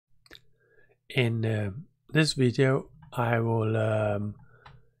In this video, I will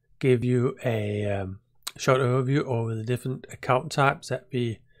give you a short overview over the different account types that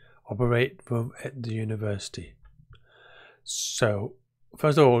we operate with at the university. So,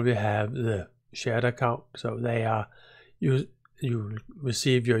 first of all, we have the shared account. So they are you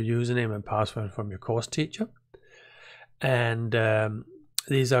receive your username and password from your course teacher, and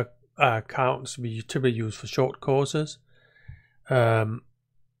these are accounts we typically use for short courses.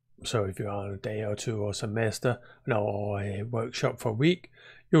 So if you're on a day or two or semester, or a workshop for a week,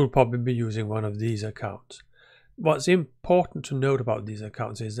 you'll probably be using one of these accounts. What's important to note about these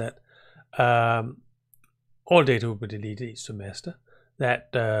accounts is that all data will be deleted each semester.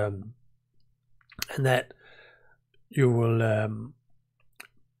 And that you will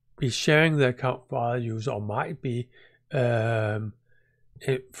be sharing the account via user, or might be throughout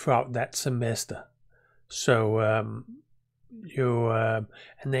that semester. So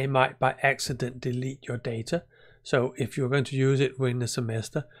and they might by accident delete your data. So if you're going to use it within the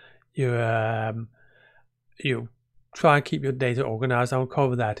semester, you try and keep your data organized. I'll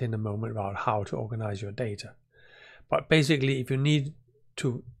cover that in a moment about how to organize your data. But basically, if you need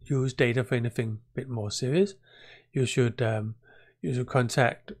to use data for anything a bit more serious, you should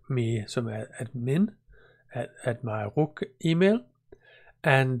contact me, some admin at my RUC email,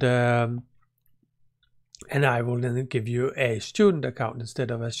 and I will then give you a student account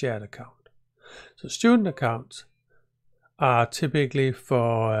instead of a shared account. So student accounts are typically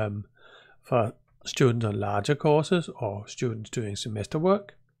for students on larger courses or students doing semester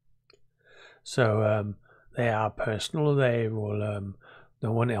work. So they are personal. They will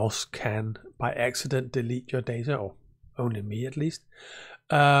no one else can by accident delete your data, or only me at least.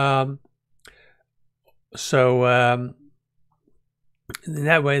 In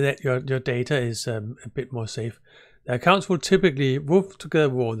that way, that your data is a bit more safe. The accounts will typically, together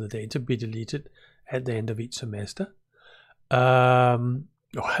with all the data, be deleted at the end of each semester, or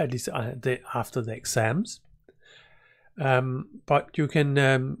at least after the exams. But you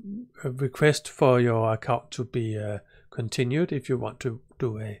can request for your account to be continued if you want to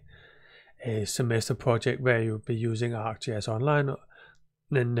do a semester project where you'll be using ArcGIS online.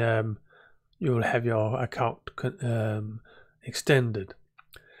 Then you will have your account extended.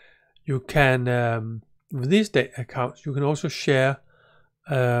 You can with these accounts, you can also share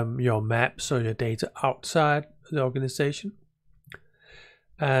your maps or your data outside the organization,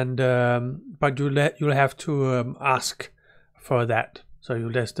 and but you'll have to ask for that. So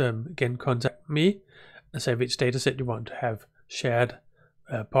you'll just again contact me and say which data set you want to have shared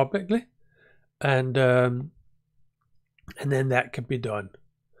publicly, and then that can be done.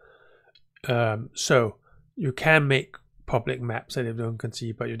 So you can make public maps that everyone can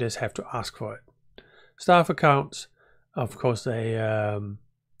see, but you just have to ask for it. Staff accounts, of course, they are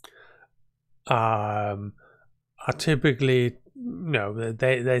typically,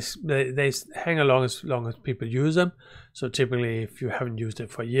 they hang along as long as people use them. So typically, if you haven't used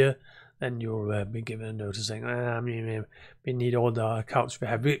it for a year, then you'll be given a notice saying, we need all the accounts we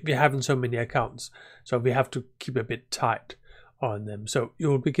have. We haven't so many accounts, so we have to keep a bit tight on them. So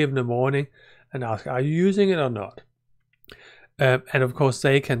you'll be given a warning and ask, are you using it or not? And of course,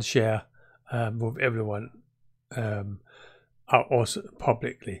 they can share with everyone also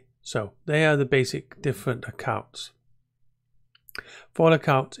publicly. So they are the basic different accounts. For all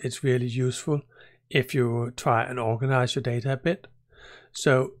accounts, it's really useful if you try and organize your data a bit.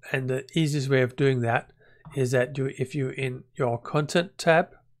 So, and the easiest way of doing that is that if you in your content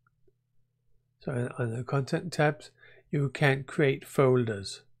tab, so on the content tabs, you can create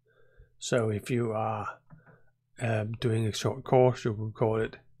folders. So if you are doing a short course, you can call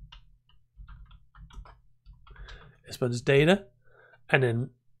it Espen's data, and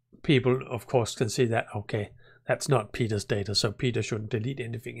then people of course can see that, okay, that's not Peter's data, so Peter shouldn't delete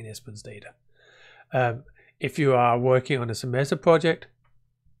anything in Espen's data. If you are working on a semester project,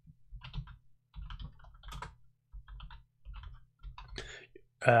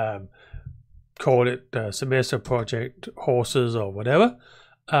 call it semester project horses or whatever,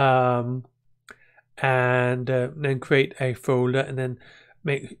 and then create a folder, and then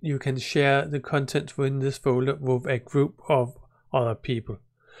you can share the content within this folder with a group of other people.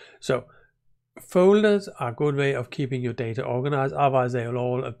 So folders are a good way of keeping your data organized. Otherwise, they will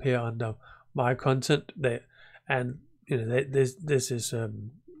all appear under my content. This is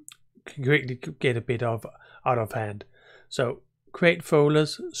can greatly get a bit out of hand. So create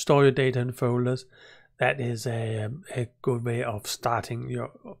folders, store your data in folders. That is a good way of starting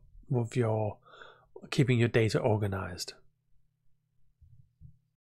with your keeping your data organized.